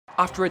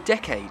After a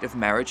decade of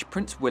marriage,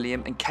 Prince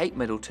William and Kate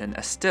Middleton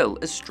are still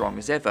as strong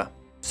as ever.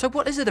 So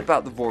what is it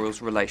about the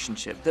royals'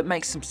 relationship that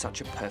makes them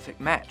such a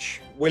perfect match?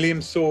 William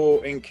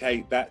saw in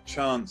Kate that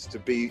chance to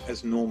be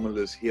as normal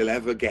as he'll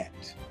ever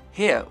get.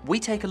 Here, we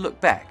take a look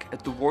back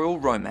at the royal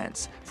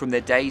romance, from their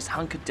days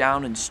hunkered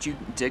down in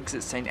student digs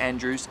at St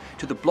Andrews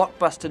to the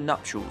blockbuster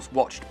nuptials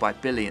watched by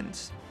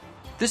billions.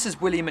 This is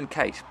William and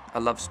Kate, a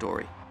love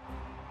story.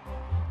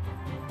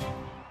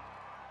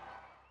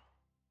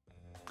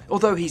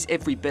 Although he's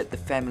every bit the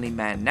family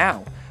man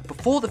now,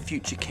 before the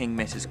future king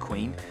met his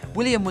queen,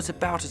 William was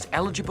about as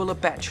eligible a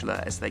bachelor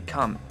as they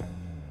come.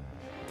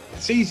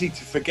 It's easy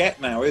to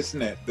forget now,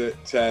 isn't it,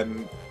 that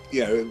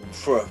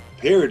for a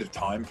period of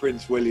time,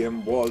 Prince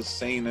William was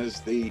seen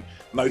as the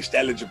most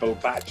eligible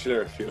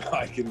bachelor, if you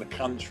like, in the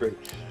country.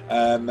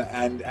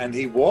 And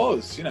he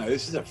was,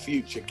 this is a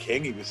future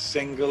king. He was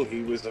single.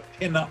 He was a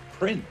pin-up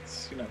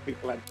prince.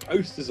 People had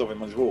posters of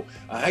him on his wall.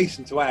 I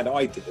hasten to add,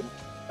 I didn't.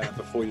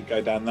 Before you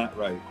go down that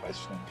road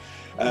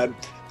questioning.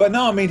 But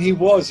no, I mean, he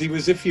was,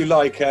 if you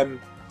like,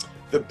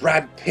 the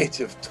Brad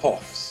Pitt of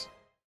toffs.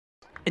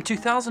 In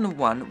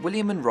 2001,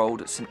 William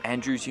enrolled at St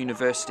Andrews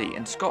University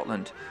in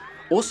Scotland.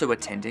 Also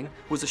attending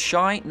was a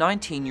shy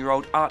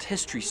 19-year-old art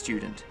history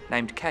student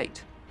named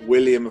Kate.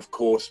 William, of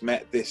course,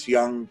 met this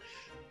young,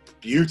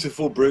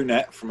 beautiful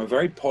brunette from a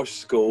very posh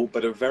school,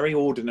 but a very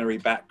ordinary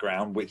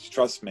background, which,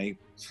 trust me,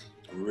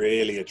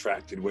 really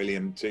attracted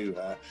William to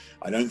her.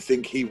 I don't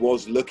think he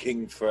was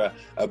looking for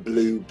a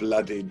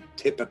blue-blooded,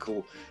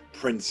 typical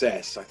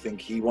princess. I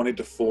think he wanted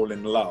to fall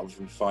in love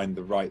and find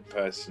the right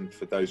person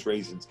for those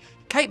reasons.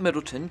 Kate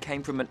Middleton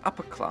came from an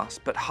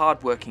upper-class but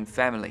hard-working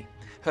family.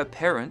 Her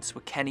parents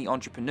were canny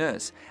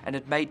entrepreneurs and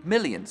had made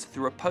millions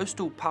through a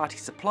postal party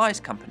supplies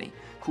company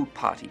called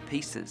Party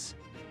Pieces.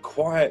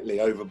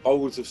 Quietly over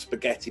bowls of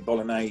spaghetti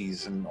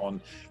bolognese and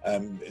on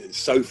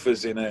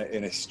sofas in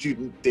a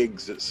student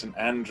digs at St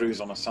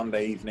Andrews on a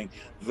Sunday evening.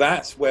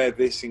 That's where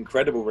this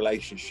incredible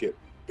relationship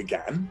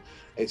began.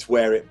 It's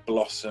where it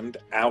blossomed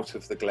out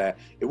of the glare.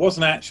 It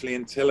wasn't actually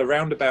until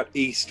around about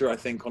Easter, I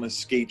think, on a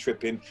ski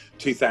trip in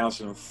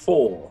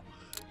 2004,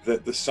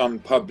 that the Sun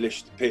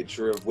published a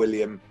picture of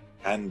William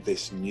and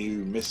this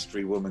new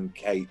mystery woman,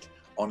 Kate,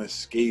 on a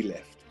ski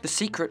lift. The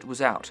secret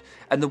was out,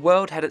 and the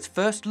world had its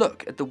first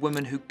look at the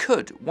woman who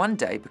could one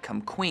day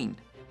become queen.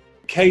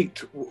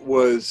 Kate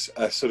was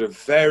a sort of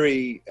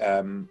very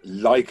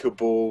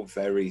likeable,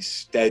 very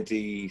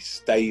steady,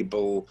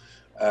 stable,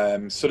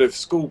 sort of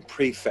school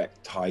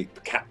prefect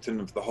type, captain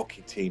of the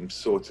hockey team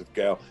sort of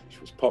girl. She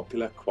was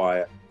popular,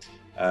 quiet,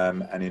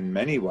 and in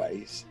many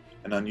ways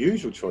an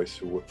unusual choice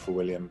for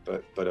William,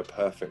 but a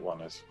perfect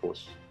one, as of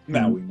course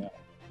now we know.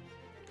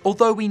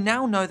 Although we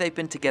now know they've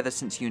been together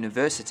since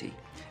university,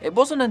 it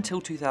wasn't until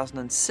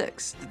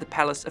 2006 that the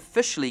palace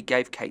officially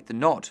gave Kate the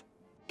nod.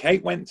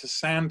 Kate went to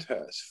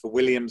Sandhurst for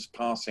William's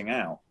passing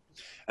out,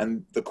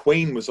 and the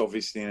Queen was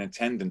obviously in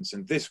attendance,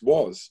 and this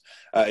was,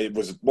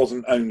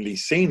 wasn't only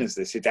seen as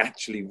this, it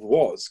actually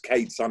was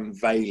Kate's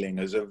unveiling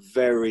as a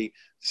very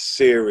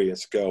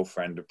serious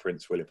girlfriend of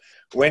Prince William.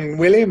 When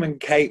William and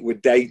Kate were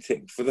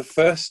dating, for the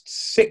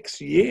first 6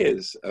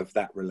 years of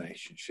that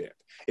relationship,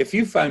 if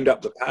you phoned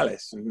up the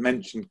palace and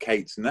mentioned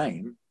Kate's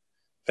name,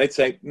 they'd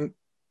say,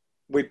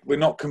 we're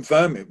not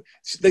confirming.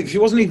 She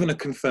wasn't even a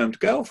confirmed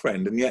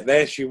girlfriend, and yet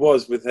there she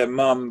was with her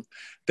mum,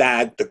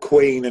 dad, the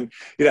Queen, and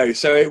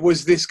so it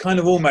was this kind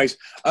of almost,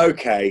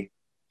 okay,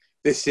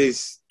 this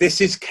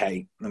is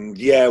Kate, and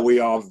yeah, we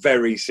are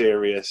very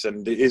serious,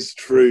 and it is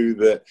true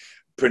that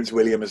Prince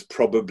William has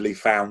probably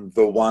found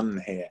the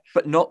one here.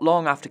 But not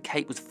long after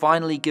Kate was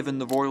finally given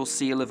the royal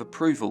seal of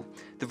approval,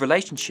 the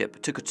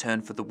relationship took a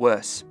turn for the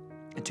worse.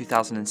 In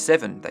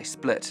 2007, they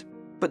split.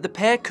 But the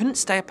pair couldn't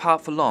stay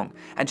apart for long,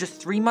 and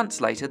just 3 months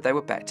later they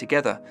were back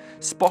together,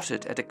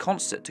 spotted at a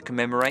concert to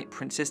commemorate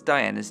Princess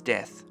Diana's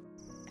death.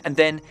 And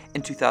then,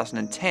 in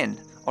 2010,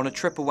 on a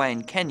trip away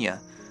in Kenya,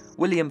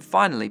 William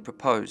finally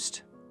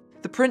proposed.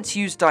 The prince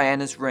used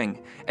Diana's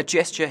ring, a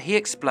gesture he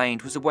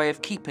explained was a way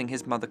of keeping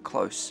his mother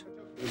close.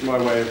 It was my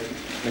way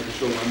of making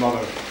sure my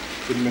mother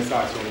didn't miss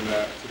out on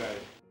today.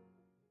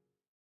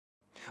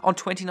 On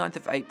 29th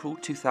of April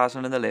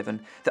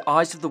 2011, the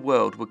eyes of the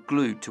world were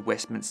glued to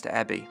Westminster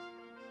Abbey.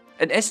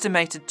 An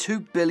estimated 2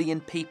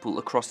 billion people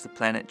across the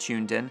planet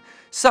tuned in.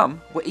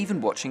 Some were even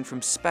watching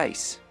from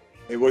space.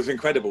 It was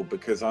incredible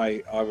because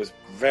I was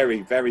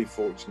very, very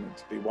fortunate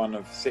to be one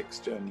of 6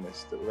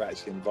 journalists that were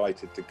actually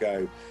invited to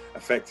go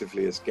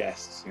effectively as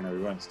guests. We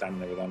weren't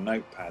standing there with our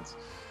notepads.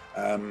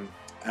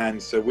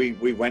 And so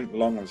we went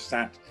along and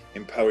sat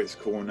in Poets'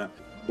 Corner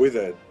with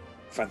a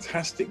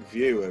fantastic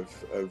view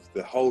of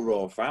the whole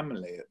royal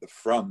family at the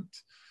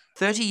front.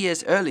 30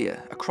 years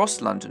earlier,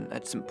 across London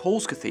at St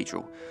Paul's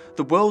Cathedral,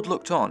 the world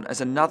looked on as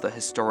another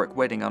historic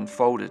wedding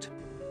unfolded.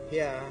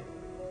 Here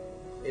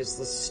is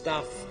the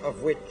stuff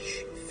of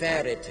which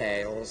fairy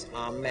tales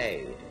are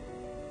made.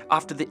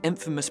 After the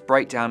infamous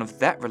breakdown of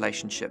that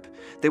relationship,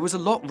 there was a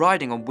lot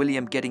riding on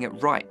William getting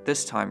it right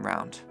this time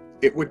round.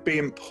 It would be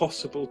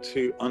impossible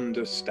to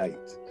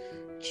understate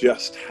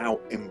just how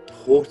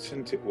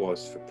important it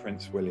was for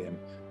Prince William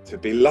to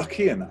be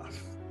lucky enough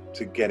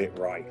to get it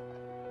right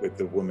with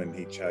the woman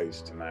he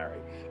chose to marry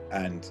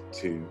and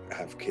to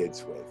have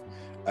kids with.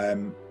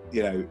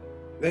 You know,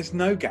 there's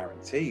no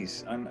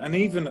guarantees, and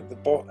even at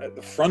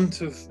the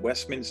front of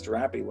Westminster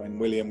Abbey, when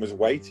William was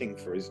waiting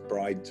for his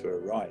bride to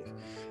arrive,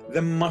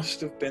 there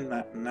must have been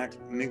that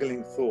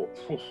niggling thought.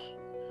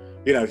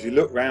 You know, as you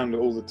look round at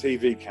all the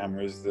TV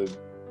cameras,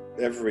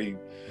 every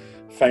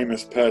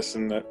famous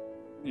person that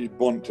you'd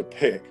want to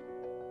pick,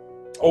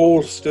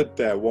 all stood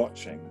there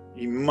watching.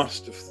 You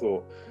must have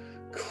thought,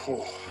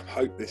 oh, I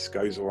hope this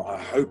goes all right.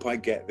 I hope I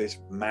get this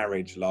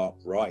marriage lark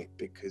right,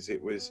 because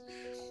it was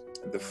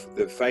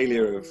the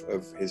failure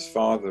of his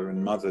father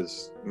and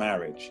mother's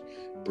marriage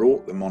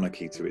brought the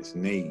monarchy to its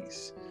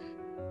knees.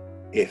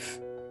 If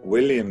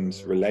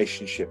William's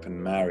relationship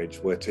and marriage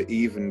were to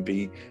even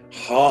be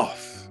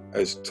half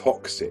as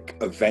toxic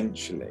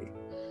eventually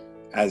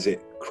as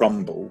it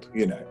crumbled,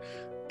 you know,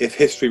 if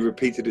history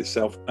repeated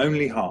itself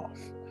only half,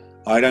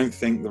 I don't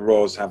think the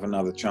royals have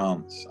another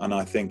chance, and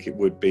I think it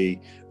would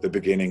be the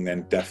beginning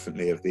then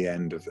definitely of the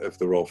end of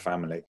the royal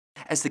family.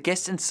 As the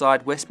guests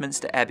inside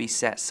Westminster Abbey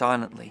sat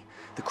silently,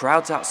 the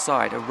crowds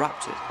outside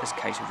erupted as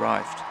Kate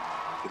arrived.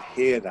 I could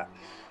hear that,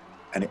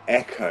 and it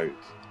echoed,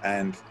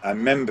 and I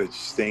remember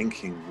just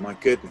thinking, my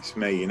goodness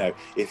me, you know,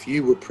 if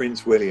you were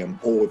Prince William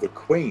or the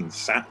Queen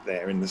sat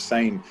there in the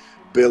same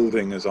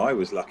building as I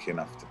was lucky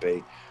enough to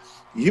be,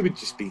 you would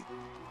just be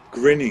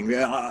grinning,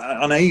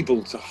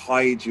 unable to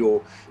hide your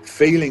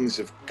feelings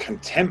of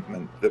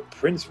contentment that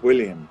Prince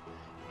William,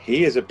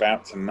 he is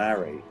about to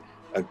marry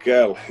a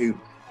girl who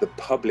the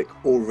public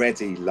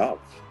already love.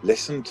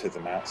 Listen to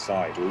them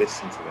outside,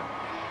 listen to them.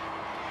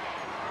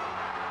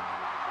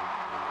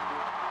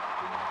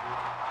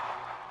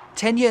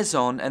 10 years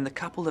on, and the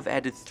couple have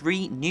added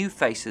 3 new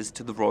faces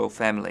to the royal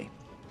family.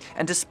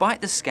 And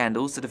despite the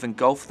scandals that have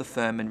engulfed the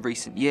firm in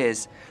recent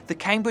years, the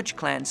Cambridge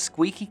clan's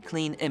squeaky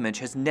clean image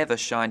has never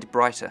shined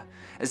brighter,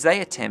 as they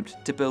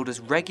attempt to build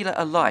as regular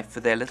a life for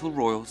their little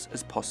royals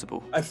as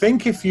possible. I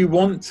think if you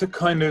want to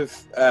kind of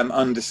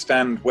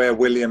understand where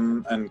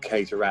William and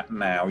Kate are at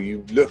now,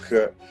 you look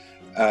at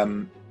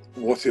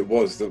what it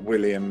was that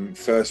William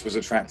first was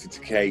attracted to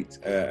Kate,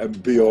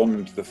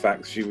 beyond the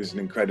fact she was an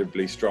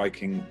incredibly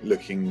striking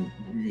looking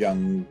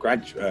young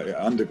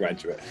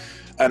undergraduate.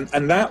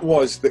 And that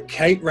was that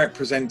Kate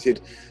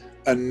represented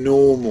a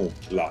normal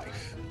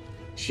life.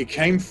 She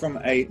came from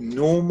a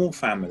normal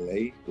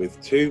family with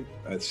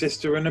a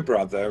sister and a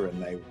brother,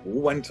 and they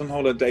all went on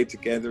holiday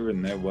together,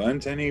 and there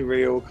weren't any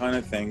real kind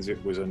of things.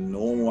 It was a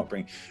normal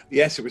upbringing.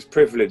 Yes, it was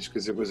privileged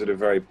because it was at a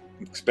very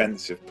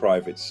expensive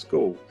private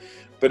school,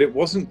 but it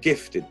wasn't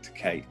gifted to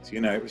Kate. You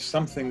know, it was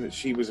something that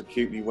she was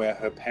acutely aware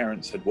her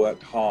parents had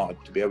worked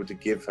hard to be able to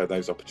give her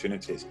those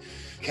opportunities.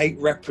 Kate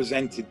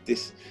represented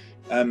this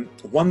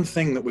one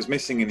thing that was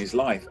missing in his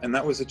life, and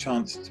that was a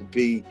chance to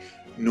be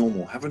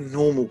normal, have a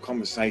normal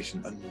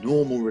conversation, a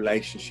normal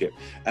relationship.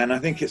 And I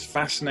think it's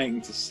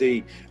fascinating to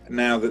see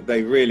now that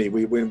they really,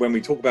 when we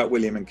talk about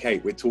William and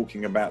Kate, we're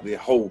talking about the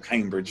whole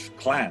Cambridge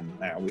clan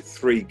now with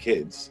 3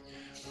 kids,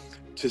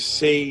 to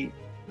see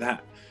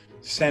that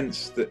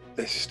sense that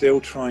they're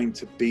still trying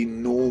to be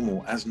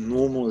normal as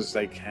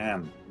they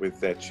can with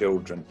their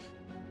children,